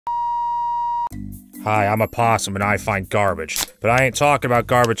Hi, I'm a possum and I find garbage, but I ain't talking about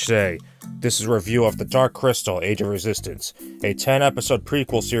garbage today. This is a review of The Dark Crystal: Age of Resistance, a 10-episode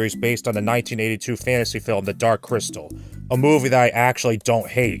prequel series based on the 1982 fantasy film The Dark Crystal, a movie that I actually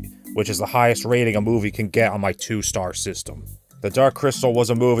don't hate, which is the highest rating a movie can get on my 2-star system. The Dark Crystal was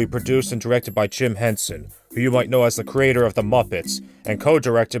a movie produced and directed by Jim Henson, who you might know as the creator of The Muppets, and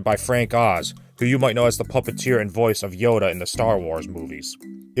co-directed by Frank Oz, who you might know as the puppeteer and voice of Yoda in the Star Wars movies.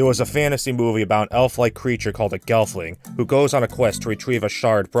 It was a fantasy movie about an elf-like creature called a Gelfling, who goes on a quest to retrieve a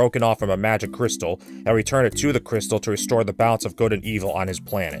shard broken off from a magic crystal, and return it to the crystal to restore the balance of good and evil on his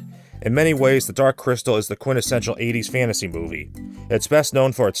planet. In many ways, The Dark Crystal is the quintessential 80s fantasy movie. It's best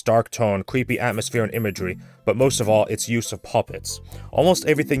known for its dark tone, creepy atmosphere and imagery, but most of all, its use of puppets. Almost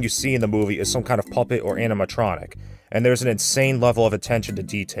everything you see in the movie is some kind of puppet or animatronic, and there's an insane level of attention to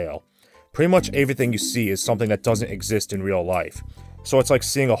detail. Pretty much everything you see is something that doesn't exist in real life. So it's like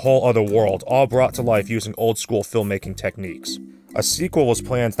seeing a whole other world, all brought to life using old-school filmmaking techniques. A sequel was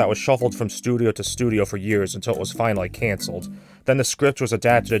planned that was shuffled from studio to studio for years until it was finally cancelled. Then the script was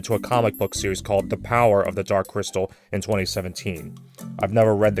adapted into a comic book series called The Power of the Dark Crystal in 2017. I've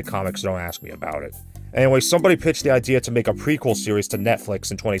never read the comics, so don't ask me about it. Anyway, somebody pitched the idea to make a prequel series to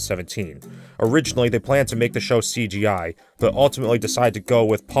Netflix in 2017. Originally, they planned to make the show CGI, but ultimately decided to go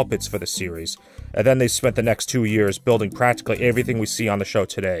with puppets for the series, and then they spent the next 2 years building practically everything we see on the show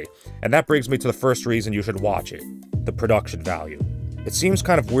today. And that brings me to the first reason you should watch it: the production value. It seems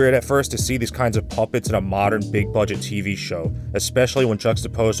kind of weird at first to see these kinds of puppets in a modern big-budget TV show, especially when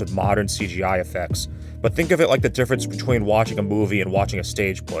juxtaposed with modern CGI effects. But think of it like the difference between watching a movie and watching a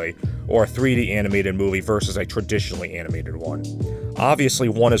stage play, or a 3D animated movie versus a traditionally animated one. Obviously,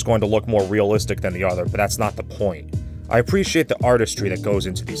 one is going to look more realistic than the other, but that's not the point. I appreciate the artistry that goes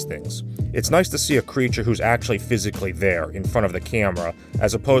into these things. It's nice to see a creature who's actually physically there, in front of the camera,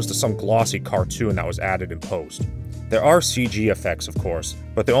 as opposed to some glossy cartoon that was added in post. There are CG effects, of course,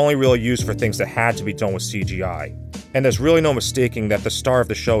 but they're only really used for things that had to be done with CGI. And there's really no mistaking that the star of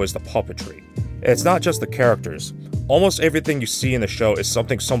the show is the puppetry. It's not just the characters. Almost everything you see in the show is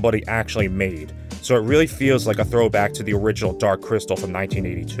something somebody actually made, so it really feels like a throwback to the original Dark Crystal from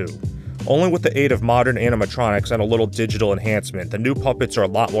 1982. Only with the aid of modern animatronics and a little digital enhancement, the new puppets are a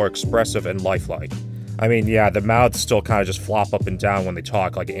lot more expressive and lifelike. I mean, yeah, the mouths still kind of just flop up and down when they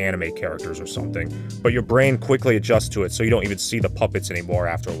talk like anime characters or something, but your brain quickly adjusts to it so you don't even see the puppets anymore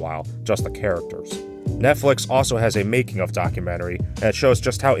after a while, just the characters. Netflix also has a making-of documentary, and it shows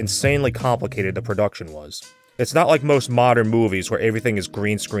just how insanely complicated the production was. It's not like most modern movies where everything is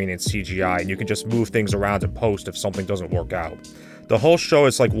green screen and CGI and you can just move things around in post if something doesn't work out. The whole show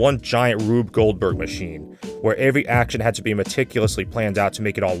is like one giant Rube Goldberg machine, where every action had to be meticulously planned out to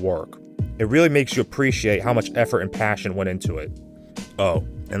make it all work. It really makes you appreciate how much effort and passion went into it. Oh,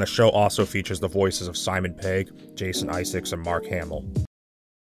 and the show also features the voices of Simon Pegg, Jason Isaacs, and Mark Hamill.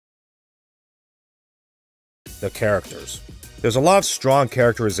 The characters. There's a lot of strong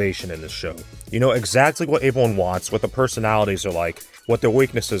characterization in this show. You know exactly what everyone wants, what the personalities are like, what their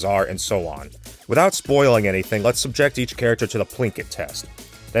weaknesses are, and so on. Without spoiling anything, let's subject each character to the Plinkett test.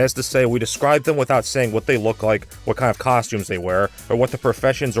 That is to say, we describe them without saying what they look like, what kind of costumes they wear, or what the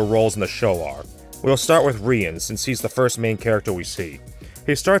professions or roles in the show are. We'll start with Rian, since he's the first main character we see.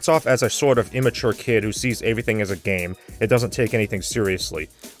 He starts off as a sort of immature kid who sees everything as a game and doesn't take anything seriously,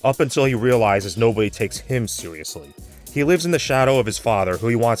 up until he realizes nobody takes him seriously. He lives in the shadow of his father, who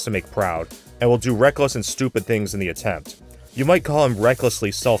he wants to make proud, and will do reckless and stupid things in the attempt. You might call him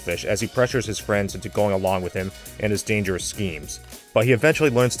recklessly selfish, as he pressures his friends into going along with him and his dangerous schemes, but he eventually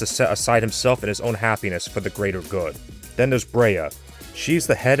learns to set aside himself and his own happiness for the greater good. Then there's Brea. She's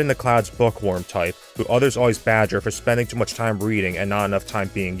the head-in-the-clouds bookworm type, who others always badger for spending too much time reading and not enough time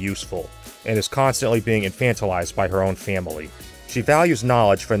being useful, and is constantly being infantilized by her own family. She values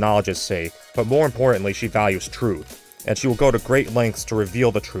knowledge for knowledge's sake, but more importantly, she values truth, and she will go to great lengths to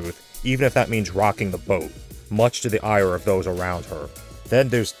reveal the truth, even if that means rocking the boat, much to the ire of those around her. Then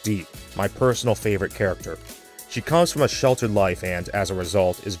there's Deep, my personal favorite character. She comes from a sheltered life and, as a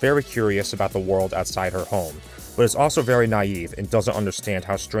result, is very curious about the world outside her home, but is also very naive and doesn't understand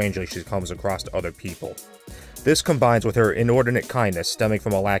how strangely she comes across to other people. This combines with her inordinate kindness stemming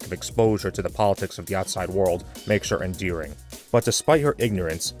from a lack of exposure to the politics of the outside world makes her endearing. But despite her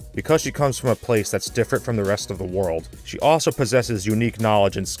ignorance, because she comes from a place that's different from the rest of the world, she also possesses unique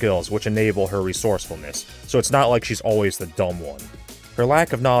knowledge and skills which enable her resourcefulness, so it's not like she's always the dumb one. Her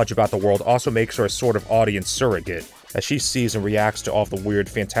lack of knowledge about the world also makes her a sort of audience surrogate, as she sees and reacts to all of the weird,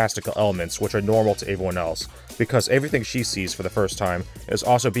 fantastical elements which are normal to everyone else, because everything she sees for the first time is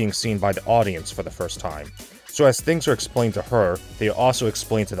also being seen by the audience for the first time. So as things are explained to her, they are also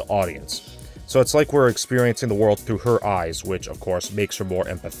explained to the audience. So it's like we're experiencing the world through her eyes, which of course makes her more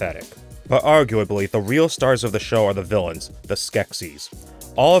empathetic. But arguably, the real stars of the show are the villains, the Skeksis.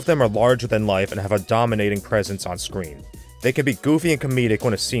 All of them are larger than life and have a dominating presence on screen. They can be goofy and comedic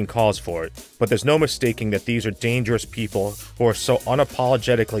when a scene calls for it, but there's no mistaking that these are dangerous people who are so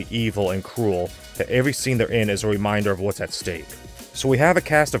unapologetically evil and cruel that every scene they're in is a reminder of what's at stake. So we have a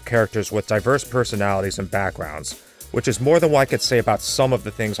cast of characters with diverse personalities and backgrounds, which is more than what I could say about some of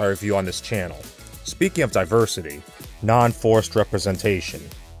the things I review on this channel. Speaking of diversity, non-forced representation.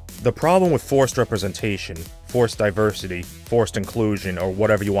 The problem with forced representation, forced diversity, forced inclusion, or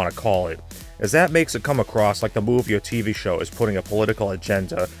whatever you want to call it, is that makes it come across like the movie or TV show is putting a political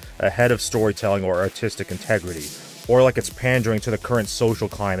agenda ahead of storytelling or artistic integrity, or like it's pandering to the current social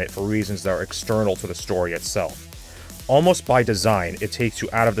climate for reasons that are external to the story itself. Almost by design, it takes you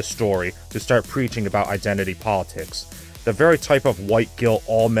out of the story to start preaching about identity politics, the very type of white guilt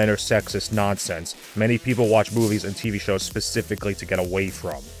all men are sexist nonsense many people watch movies and TV shows specifically to get away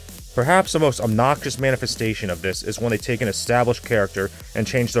from. Perhaps the most obnoxious manifestation of this is when they take an established character and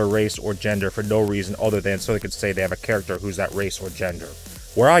change their race or gender for no reason other than so they could say they have a character who's that race or gender.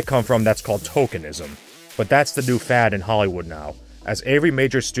 Where I come from, that's called tokenism. But that's the new fad in Hollywood now, as every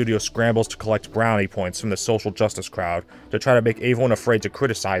major studio scrambles to collect brownie points from the social justice crowd to try to make everyone afraid to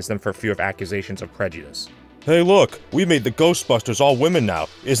criticize them for fear of accusations of prejudice. Hey look, we made the Ghostbusters all women now,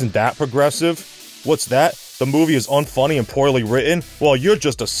 isn't that progressive? What's that? The movie is unfunny and poorly written? Well, you're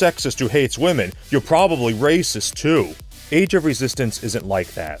just a sexist who hates women. You're probably racist too. Age of Resistance isn't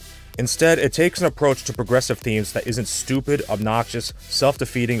like that. Instead, it takes an approach to progressive themes that isn't stupid, obnoxious,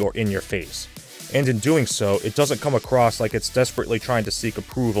 self-defeating, or in your face. And in doing so, it doesn't come across like it's desperately trying to seek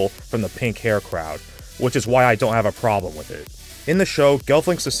approval from the pink hair crowd, which is why I don't have a problem with it. In the show,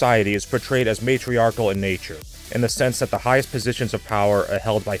 Gelfling society is portrayed as matriarchal in nature, in the sense that the highest positions of power are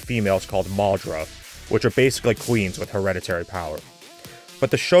held by females called Maldra, which are basically queens with hereditary power.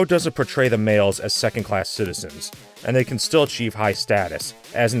 But the show doesn't portray the males as second-class citizens, and they can still achieve high status,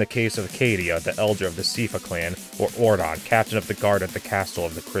 as in the case of Acadia, the elder of the Sifa clan, or Ordon, captain of the guard at the Castle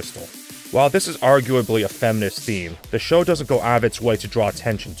of the Crystal. While this is arguably a feminist theme, the show doesn't go out of its way to draw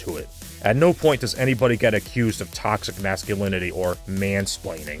attention to it. At no point does anybody get accused of toxic masculinity or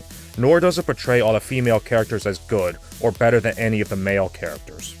mansplaining, nor does it portray all the female characters as good or better than any of the male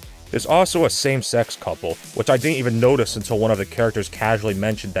characters. There's also a same-sex couple, which I didn't even notice until one of the characters casually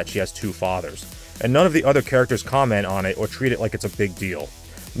mentioned that she has two fathers, and none of the other characters comment on it or treat it like it's a big deal.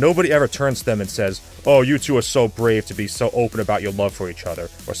 Nobody ever turns to them and says, "Oh, you two are so brave to be so open about your love for each other,"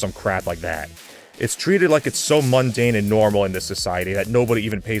 or some crap like that. It's treated like it's so mundane and normal in this society that nobody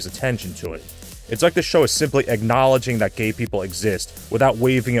even pays attention to it. It's like the show is simply acknowledging that gay people exist, without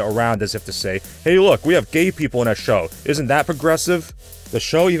waving it around as if to say, "Hey look, we have gay people in our show, isn't that progressive?" The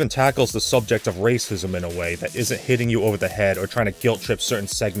show even tackles the subject of racism in a way that isn't hitting you over the head or trying to guilt-trip certain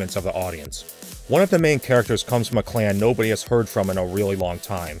segments of the audience. One of the main characters comes from a clan nobody has heard from in a really long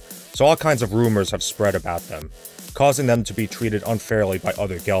time, so all kinds of rumors have spread about them, causing them to be treated unfairly by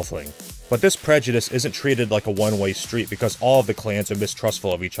other Gelfling. But this prejudice isn't treated like a one-way street because all of the clans are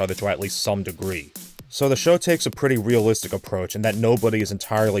mistrustful of each other to at least some degree. So the show takes a pretty realistic approach in that nobody is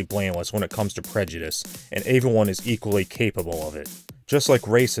entirely blameless when it comes to prejudice, and everyone is equally capable of it. Just like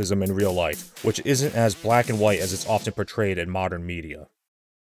racism in real life, which isn't as black and white as it's often portrayed in modern media.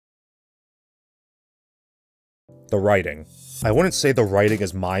 The writing. I wouldn't say the writing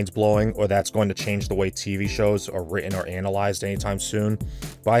is mind-blowing or that's going to change the way TV shows are written or analyzed anytime soon,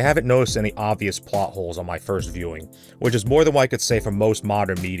 but I haven't noticed any obvious plot holes on my first viewing, which is more than what I could say for most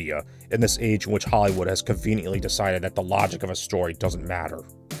modern media, in this age in which Hollywood has conveniently decided that the logic of a story doesn't matter.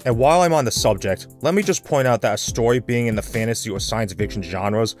 And while I'm on the subject, let me just point out that a story being in the fantasy or science fiction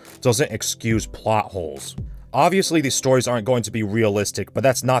genres doesn't excuse plot holes. Obviously these stories aren't going to be realistic, but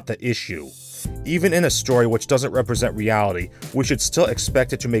that's not the issue. Even in a story which doesn't represent reality, we should still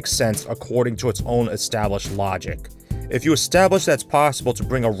expect it to make sense according to its own established logic. If you establish that it's possible to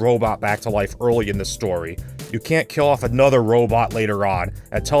bring a robot back to life early in the story, you can't kill off another robot later on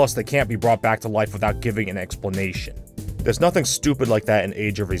and tell us they can't be brought back to life without giving an explanation. There's nothing stupid like that in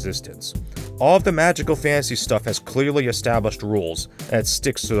Age of Resistance. All of the magical fantasy stuff has clearly established rules, and it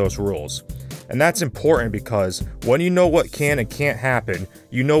sticks to those rules. And that's important because when you know what can and can't happen,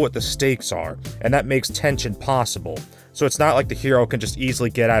 you know what the stakes are, and that makes tension possible. So it's not like the hero can just easily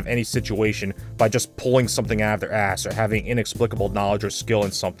get out of any situation by just pulling something out of their ass or having inexplicable knowledge or skill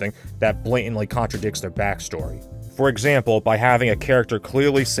in something that blatantly contradicts their backstory. For example, by having a character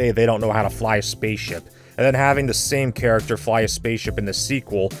clearly say they don't know how to fly a spaceship, and then having the same character fly a spaceship in the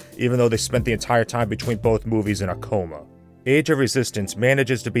sequel, even though they spent the entire time between both movies in a coma. Age of Resistance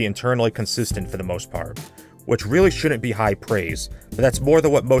manages to be internally consistent for the most part, which really shouldn't be high praise, but that's more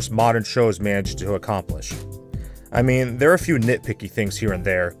than what most modern shows manage to accomplish. I mean, there are a few nitpicky things here and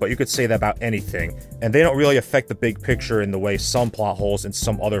there, but you could say that about anything, and they don't really affect the big picture in the way some plot holes in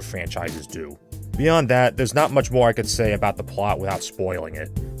some other franchises do. Beyond that, there's not much more I could say about the plot without spoiling it.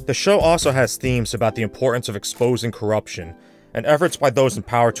 The show also has themes about the importance of exposing corruption, and efforts by those in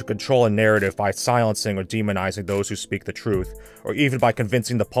power to control a narrative by silencing or demonizing those who speak the truth, or even by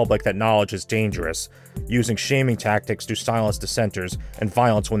convincing the public that knowledge is dangerous, using shaming tactics to silence dissenters, and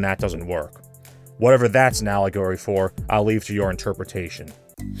violence when that doesn't work. Whatever that's an allegory for, I'll leave to your interpretation.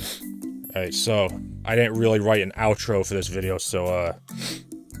 Alright, so, I didn't really write an outro for this video, so,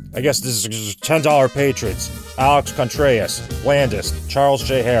 I guess this is $10 patrons. Alex Contreras, Landis, Charles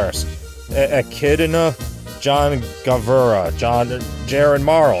J. Harris, Echidna, John Gavura, Jaron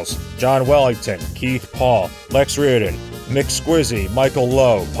Marles, John Wellington, Keith Paul, Lex Reardon, Mick Squizzy, Michael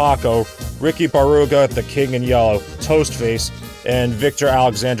Lowe, Paco, Ricky Baruga, The King in Yellow, Toastface, and Victor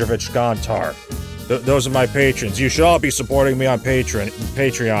Alexandrovich Gontar. Those are my patrons. You should all be supporting me on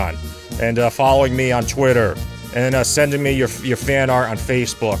Patreon, and following me on Twitter, and sending me your fan art on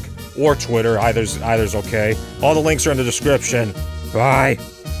Facebook or Twitter. Either's okay. All the links are in the description. Bye.